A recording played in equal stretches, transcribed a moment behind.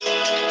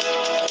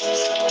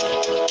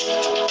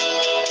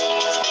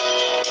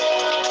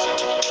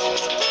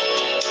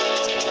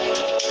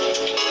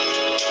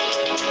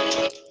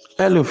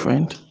Hello,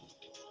 friend.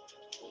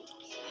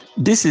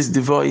 This is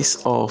the voice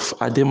of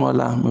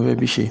Ademola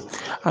Morebise,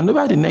 and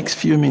over the next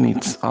few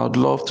minutes, I would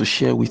love to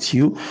share with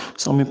you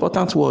some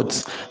important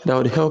words that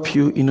would help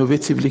you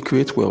innovatively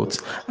create wealth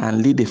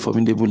and lead a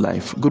formidable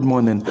life. Good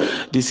morning.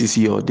 This is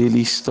your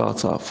daily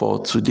starter for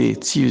today,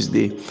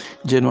 Tuesday,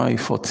 January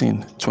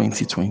 14,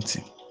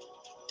 2020.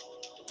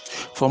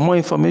 For more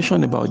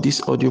information about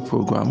this audio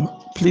program,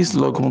 please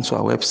log on to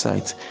our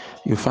website.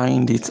 You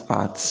find it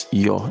at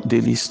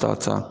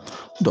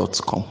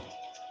yourdailystarter.com.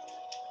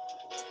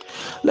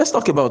 Let's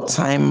talk about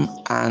time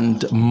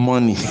and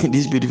money.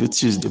 This beautiful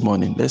Tuesday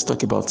morning. Let's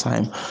talk about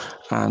time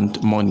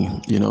and money.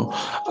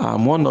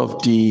 One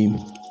of the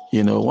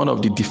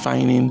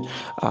defining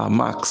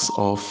marks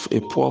of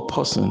a poor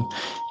person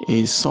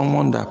is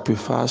someone that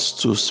prefers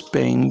to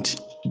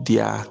spend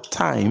their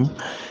time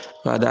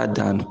rather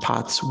than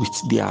part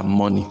with their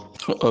money.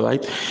 All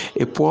right,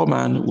 a poor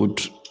man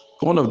would.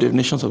 One of the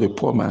definitions of a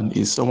poor man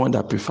is someone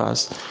that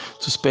prefers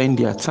to spend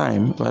their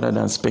time rather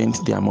than spend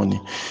their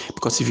money.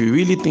 Because if you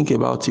really think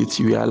about it,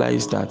 you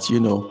realize that,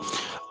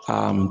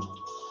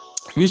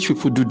 rich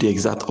people do the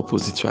exact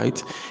opposite,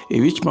 right? A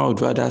rich man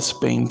would rather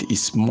spend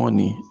his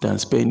money than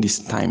spend his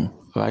time,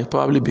 right?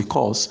 Probably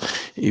because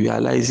he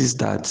realizes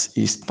that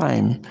his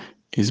time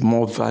is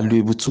more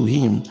valuable to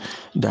him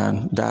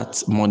than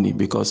that money.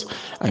 Because,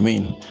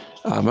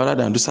 rather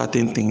than do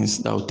certain things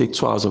that will take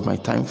 2 hours of my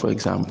time, for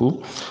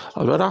example,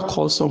 I'd rather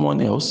call someone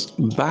else,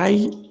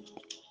 buy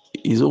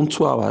his own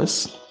 2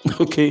 hours,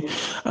 okay,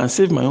 and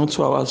save my own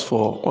 2 hours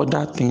for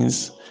other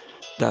things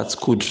that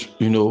could,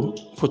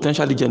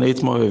 potentially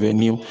generate more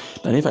revenue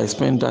than if I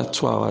spend that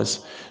 2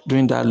 hours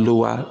doing that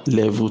lower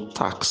level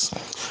tax.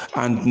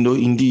 And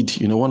indeed,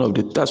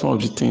 that's one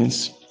of the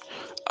things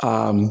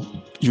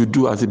you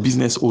do as a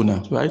business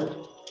owner, right?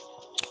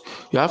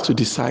 You have to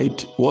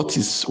decide what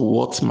is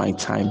worth my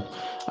time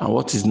and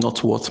what is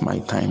not worth my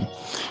time.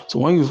 So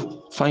when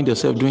you find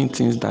yourself doing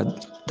things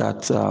that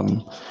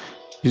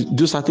you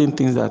do certain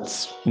things that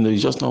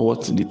it's just not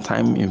worth the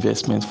time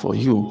investment for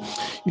you,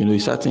 you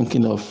start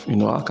thinking of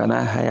how can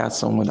I hire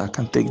someone that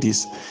can take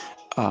this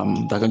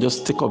that can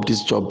just take up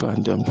this job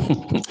and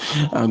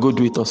and go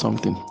do it or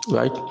something,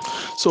 right?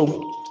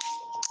 So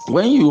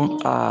when you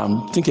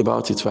think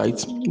about it,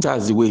 right,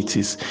 that's the way it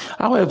is.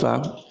 However,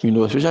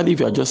 especially if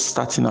you are just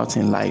starting out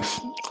in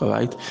life, all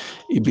right,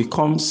 it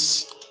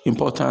becomes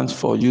important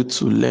for you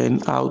to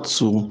learn how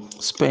to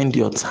spend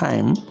your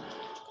time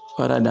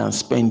rather than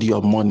spend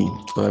your money.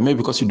 Maybe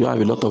because you don't have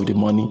a lot of the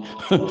money,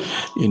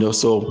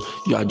 so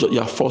you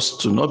are forced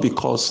to, not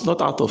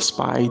out of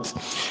spite,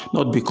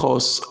 not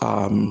because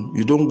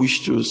you didn't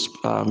wish to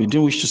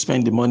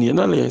spend the money.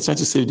 Not like you're trying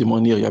to save the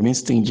money or you're being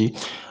stingy,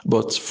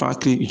 but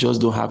frankly, you just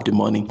don't have the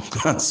money,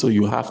 so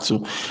you have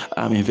to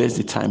invest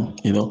the time.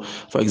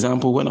 For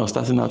example, when I was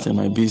starting out in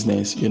my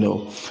business, there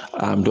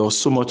was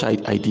so much I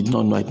did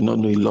not know. I did not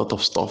know a lot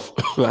of stuff,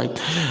 right?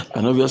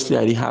 And obviously,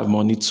 I didn't have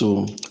money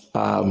to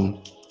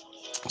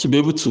be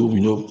able to,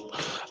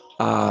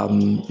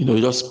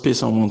 just pay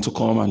someone to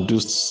come and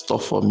do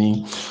stuff for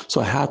me. So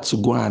I had to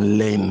go and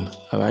learn,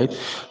 all right?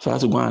 So I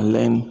had to go and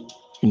learn,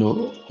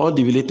 all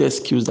the related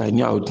skills that I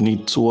knew I would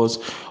need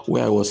towards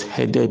where I was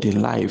headed in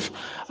life.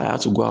 I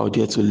had to go out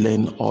there to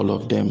learn all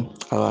of them,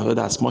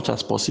 as much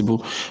as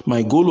possible.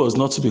 My goal was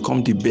not to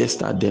become the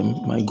best at them.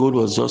 My goal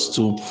was just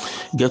to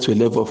get to a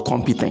level of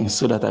competence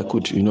so that I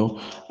could, do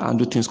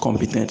things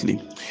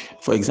competently.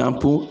 For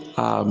example,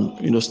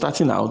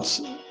 starting out,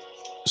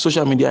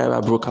 social media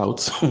era broke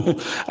out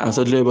and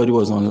suddenly everybody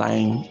was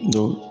online.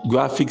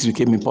 Graphics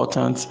became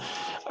important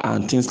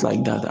and things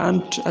like that,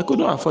 and I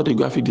couldn't afford a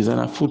graphic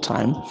designer full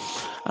time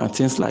and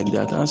things like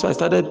that. And so I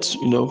started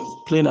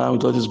playing around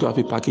with all these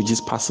graphic packages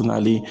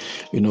personally.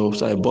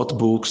 So I bought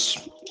books,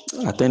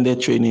 attended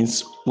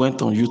trainings,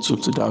 went on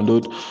YouTube to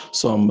download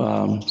some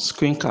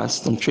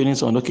screencasts, some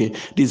trainings on, okay,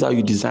 this is how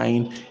you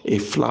design a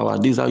flower,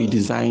 this is how you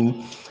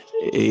design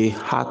a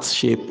heart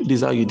shape, this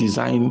is how you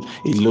design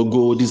a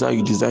logo, this is how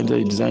you design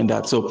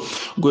that. So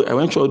I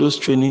went through all those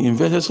training,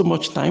 invested so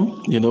much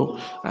time,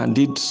 and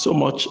did so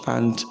much,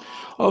 and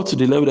up to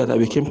the level that I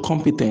became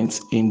competent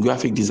in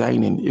graphic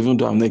designing, even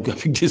though I'm not a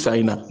graphic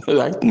designer,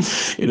 right?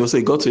 So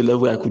it got to a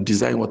level where I could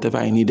design whatever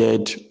I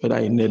needed, whether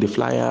I needed a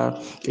flyer,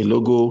 a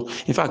logo.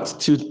 In fact,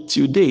 to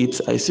date,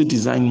 I still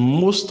design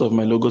most of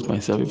my logos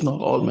myself, if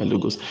not all my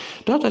logos.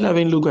 Don't actually have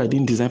any logo I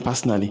didn't design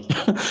personally.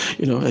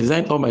 I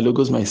designed all my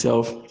logos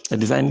myself. I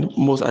designed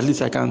most, at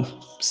least I can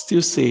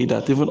still say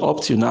that even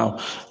up to now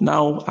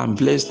I'm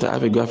blessed to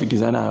have a graphic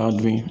designer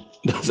around me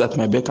that's at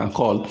my beck and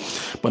call.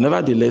 But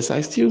nevertheless, I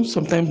still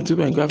sometimes do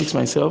my graphics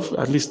myself.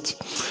 At least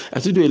I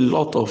still do a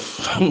lot of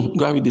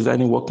graphic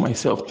designing work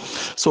myself.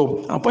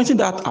 So I'm pointing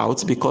that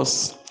out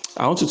because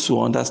I want you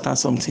to understand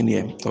something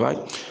here, all right?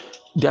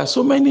 There are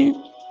so many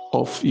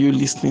of you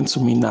listening to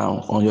me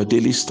now on your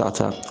daily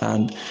starter,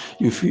 and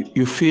you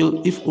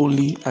feel if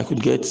only I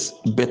could get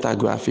better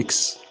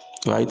graphics,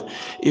 right?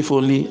 If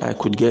only I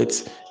could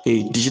get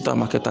a digital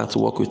marketer to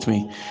work with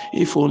me.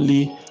 If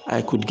only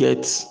I could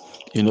get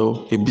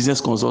a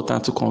business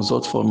consultant to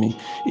consult for me.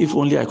 If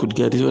only I could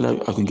get this,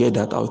 I could get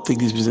that, I'll take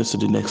this business to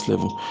the next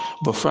level.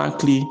 But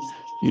frankly,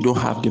 you don't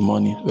have the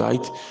money,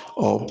 right?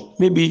 Or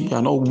maybe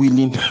you're not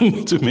willing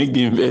to make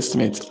the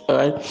investment, all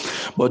right?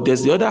 But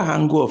there's the other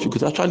angle of you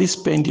could actually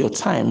spend your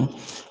time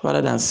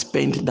rather than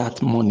spend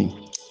that money,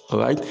 all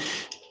right?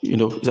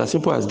 It's as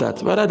simple as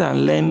that. Rather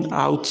than learn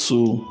how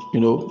to,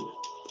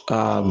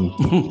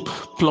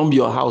 plumb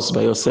your house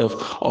by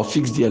yourself, or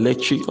fix the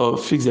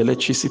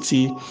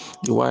electricity,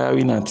 the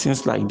wiring and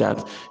things like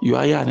that, you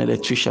hire an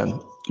electrician,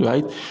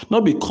 right?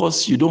 Not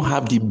because you don't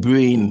have the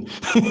brain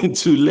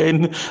to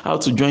learn how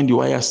to join the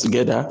wires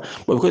together,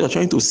 but because you're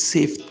trying to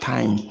save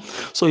time.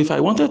 So if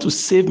I wanted to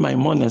save my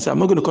money and say I'm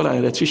not going to call an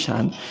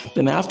electrician,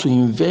 then I have to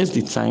invest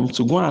the time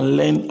to go and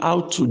learn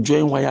how to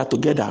join wire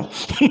together,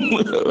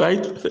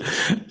 right?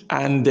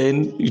 And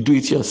then you do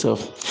it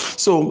yourself.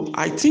 So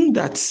I think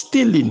that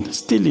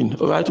stealing,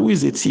 all right, who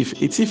is a thief?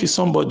 A thief is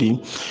somebody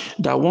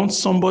that wants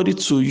somebody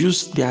to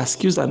use their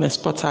skills and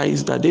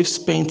expertise that they've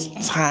spent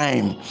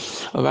time,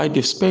 all right,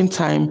 they've spent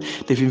time,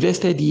 they've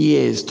invested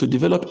years to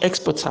develop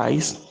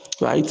expertise,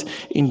 right,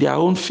 in their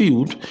own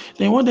field.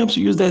 They want them to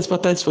use their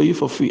expertise for you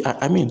for free.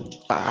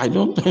 I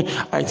don't,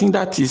 I think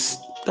that is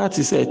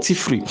a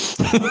thievery.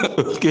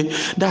 Okay,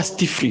 that's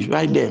thievery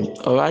right there.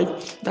 All right,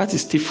 that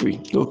is thievery.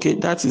 Okay,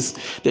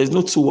 there's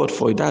no two word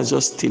for it. That's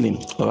just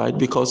stealing. All right,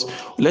 because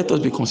let us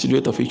be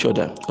considerate of each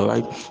other. All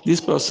right,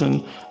 this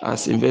person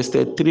has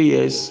invested 3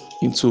 years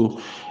into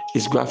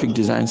his graphic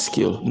design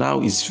skill.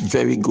 Now is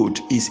very good.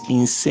 Is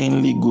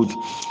insanely good.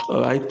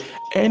 All right,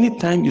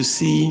 anytime you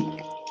see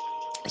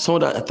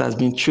someone that has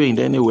been trained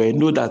anywhere,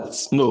 know that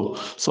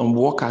some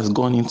work has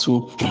gone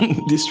into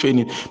this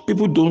training.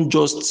 People don't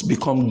just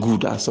become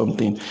good at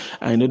something.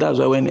 I know that's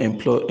why when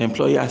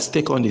employers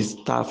take on the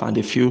staff and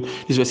they feel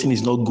this person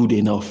is not good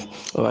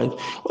enough, all right?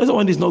 When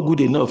someone is not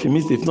good enough, it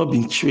means they've not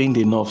been trained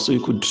enough. So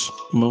you could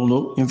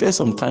invest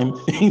some time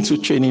into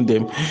training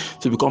them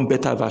to become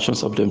better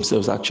versions of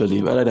themselves,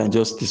 actually, rather than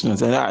just dismiss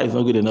saying it's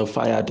not good enough,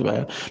 fired,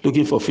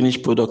 looking for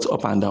finished products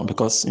up and down,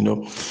 because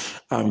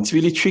it's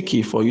really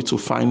tricky for you to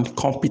find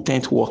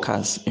competent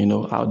workers,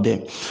 out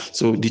there.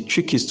 So the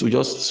trick is to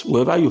just,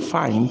 wherever you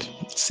find,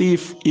 see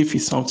if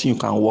it's something you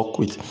can work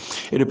with.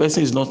 If the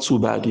person is not too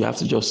bad, you have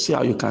to just see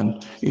how you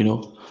can,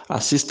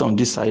 assist on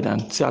this side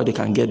and see how they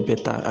can get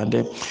better, and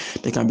then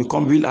they can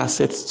become real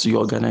assets to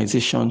your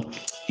organization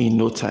in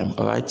no time.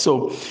 All right.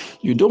 So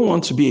you don't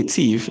want to be a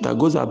thief that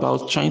goes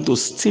about trying to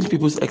steal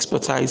people's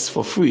expertise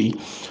for free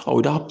or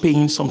without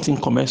paying something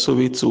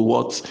commensurate to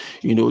what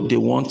they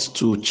want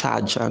to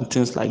charge and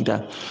things like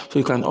that. So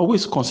you can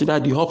always consider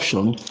the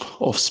option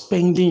of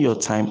spending your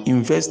time,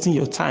 investing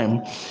your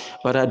time,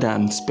 rather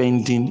than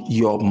spending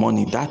your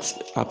money. That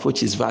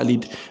approach is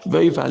valid,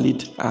 very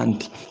valid,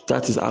 and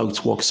that is how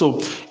it works. So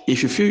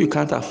if you feel you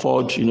can't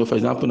afford, for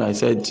example, I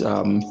said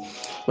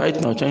right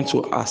now trying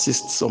to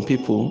assist some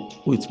people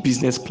with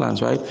business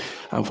plans, right?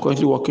 I'm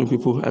currently working with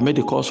people. I made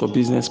a course for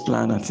business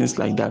plan and things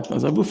like that. And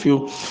some people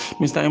feel,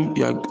 Mr. M,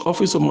 you are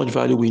offering so much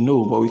value, we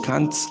know, but we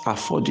can't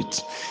afford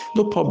it.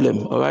 No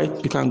problem, all right?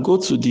 You can go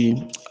to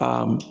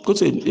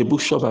a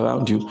bookshop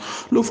around you,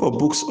 look for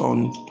books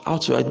on how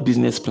to write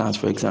business plans,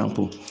 for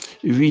example.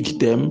 Read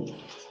them,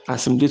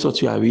 assimilate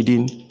what you are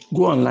reading,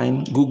 go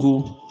online,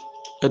 Google,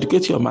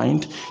 educate your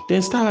mind,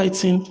 then start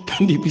writing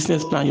the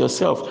business plan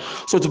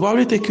yourself. So it will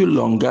probably take you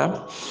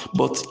longer,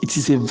 but it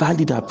is a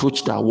valid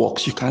approach that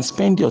works. You can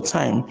spend your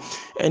time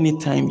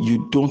anytime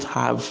you don't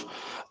have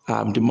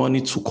the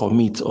money to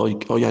commit, or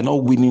you're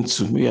not willing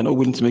to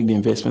make the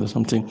investment or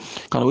something.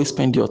 You can always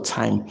spend your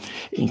time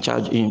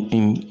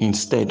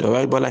instead. All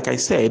right, but like I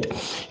said,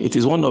 it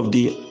is one of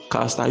the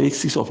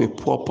characteristics of a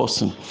poor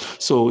person.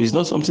 So it's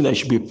not something that you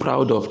should be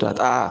proud of, that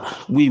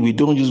we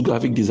don't use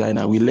graphic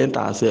designer, we learned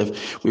ourselves,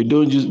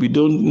 no,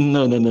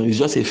 it's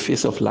just a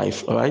phase of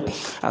life. All right,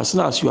 as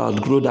soon as you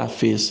outgrow that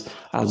phase,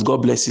 as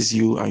God blesses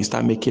you and you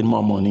start making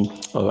more money,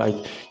 all right,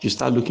 you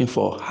start looking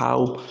for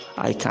how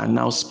I can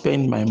now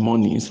spend my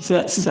money.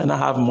 Since I now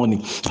have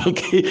money,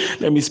 okay,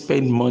 let me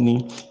spend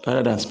money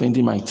rather than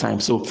spending my time.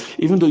 So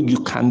even though you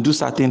can do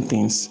certain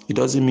things, it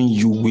doesn't mean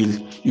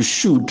you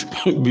should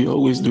be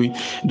always doing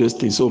those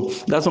things. So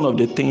that's one of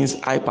the things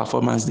high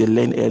performers, they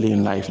learn early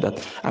in life,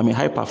 that I'm a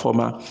high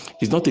performer.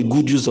 It's not a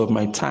good use of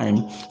my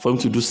time for me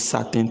to do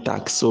certain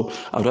tasks. So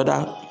I'd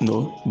rather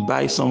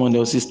buy someone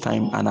else's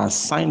time and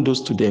assign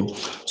those to them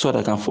so that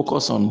I can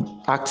focus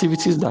on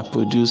activities that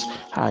produce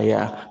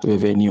higher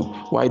revenue.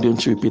 Why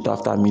don't you repeat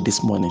after me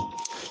this morning?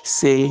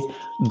 Say,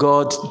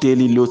 God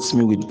daily loads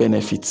me with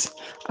benefits.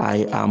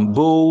 I am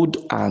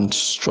bold and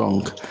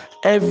strong.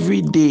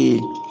 Every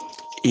day,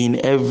 in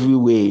every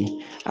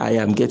way, I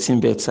am getting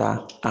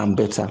better and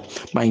better.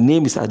 My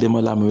name is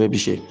Ademola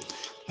Murebishe.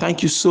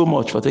 Thank you so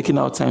much for taking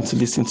our time to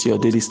listen to your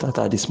daily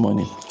starter this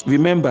morning.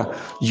 Remember,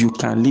 you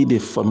can lead a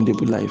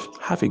formidable life.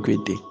 Have a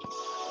great day.